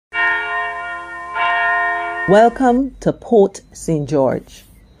Welcome to Port St. George,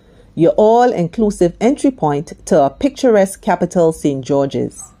 your all-inclusive entry point to our picturesque capital, St.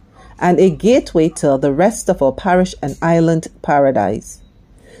 George's, and a gateway to the rest of our parish and island paradise.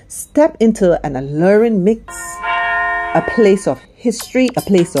 Step into an alluring mix, a place of history, a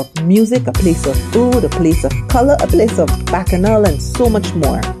place of music, a place of food, a place of color, a place of bacchanal, and so much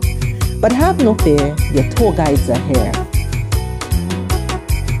more. But have no fear, your tour guides are here.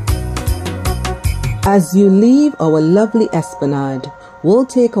 As you leave our lovely esplanade, we'll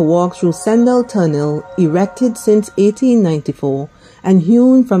take a walk through Sandal Tunnel, erected since 1894 and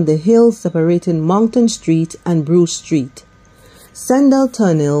hewn from the hills separating Mountain Street and Bruce Street. Sandal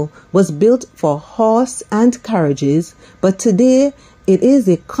Tunnel was built for horse and carriages, but today it is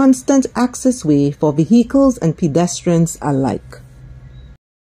a constant access way for vehicles and pedestrians alike.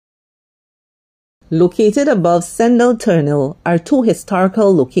 Located above Sandal Tunnel are two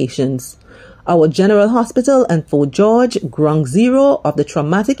historical locations: our General Hospital and Fort George, ground zero of the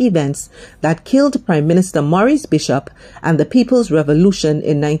traumatic events that killed Prime Minister Maurice Bishop and the People's Revolution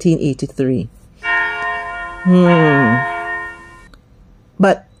in 1983.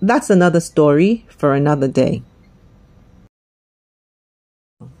 But that's another story for another day.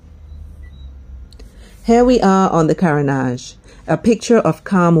 Here we are on the Carenage, a picture of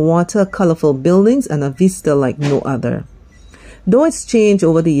calm water, colorful buildings, and a vista like no other. Though it's changed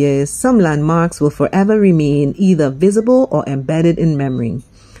over the years, some landmarks will forever remain either visible or embedded in memory,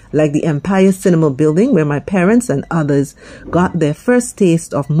 like the Empire Cinema building where my parents and others got their first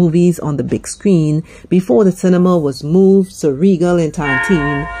taste of movies on the big screen before the cinema was moved to Regal in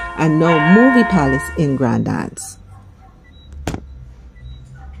Tantine and now Movie Palace in Grandad's.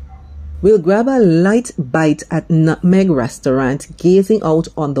 We'll grab a light bite at Nutmeg Restaurant, gazing out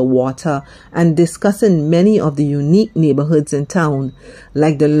on the water and discussing many of the unique neighborhoods in town,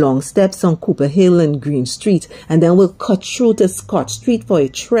 like the long steps on Cooper Hill and Green Street, and then we'll cut through to Scott Street for a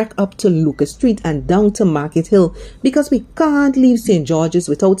trek up to Lucas Street and down to Market Hill, because we can't leave St. George's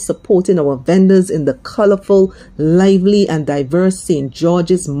without supporting our vendors in the colorful, lively and diverse St.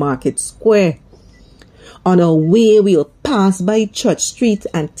 George's Market Square. On our way, we'll pass by Church Street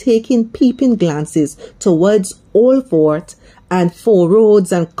and take in peeping glances towards Old Fort and Four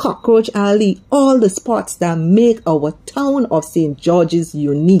Roads and Cockroach Alley, all the spots that make our town of St. George's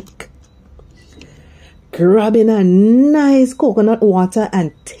unique. Grabbing a nice coconut water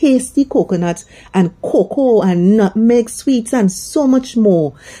and tasty coconuts and cocoa and nutmeg sweets and so much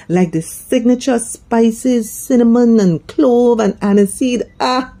more, like the signature spices, cinnamon and clove and aniseed.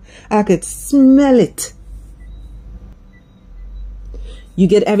 I could smell it. You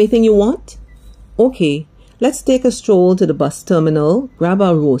get everything you want? Okay, let's take a stroll to the bus terminal, grab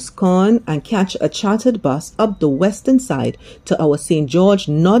our roast corn, and catch a chartered bus up the western side to our St. George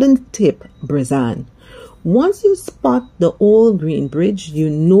Northern Tip, Brizan. Once you spot the old Green Bridge, you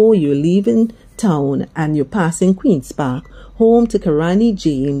know you're leaving town and you're passing Queen's Park, home to Karani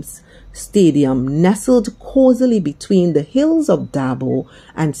James Stadium, nestled cozily between the hills of Dabo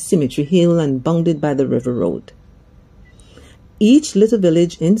and Cemetery Hill and bounded by the River Road. Each little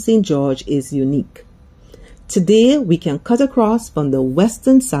village in St. George is unique. Today, we can cut across from the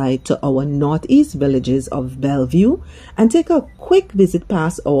western side to our northeast villages of Bellevue and take a quick visit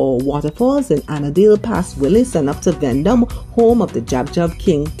past our waterfalls in Annandale, past Willis, and up to Vendome, home of the Jab Jab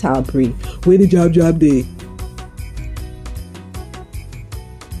King Talbury. Where the Jab Jab Day?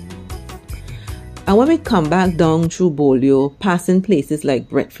 And when we come back down through Bolio, passing places like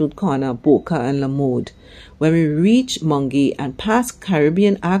Breadfruit Corner, Boca, and Lamode, when we reach Mungie and pass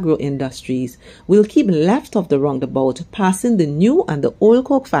Caribbean Agro Industries, we'll keep left of the roundabout, passing the new and the old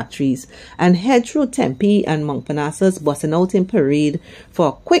Coke factories, and head through Tempe and Montparnasse, busting out in Parade for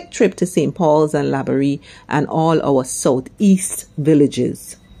a quick trip to St. Paul's and Laborie and all our southeast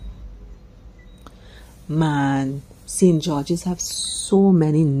villages. Man, St. George's have so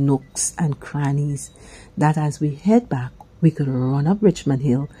many nooks and crannies that as we head back, we could run up Richmond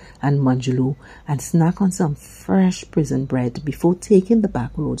Hill and Munjaloo and snack on some fresh prison bread before taking the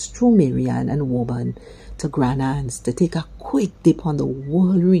back roads through Marianne and Woburn to Grand Anne's to take a quick dip on the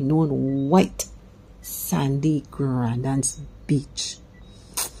world-renowned white, sandy Grand Anne's beach.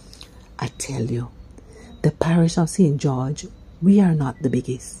 I tell you, the parish of St. George, we are not the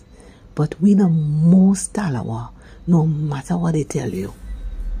biggest, but we the most talawa, no matter what they tell you.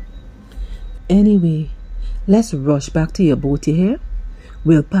 Anyway, let's rush back to your boat here.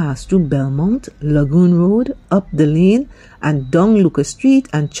 We'll pass through Belmont, Lagoon Road, up the lane, and down Lucas Street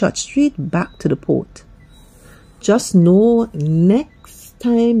and Church Street back to the port. Just know next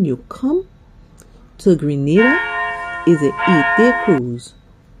time you come to Grenada is an 8-day cruise.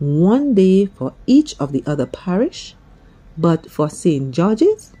 1 day for each of the other parish, but for St.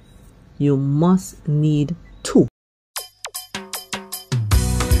 George's, you must need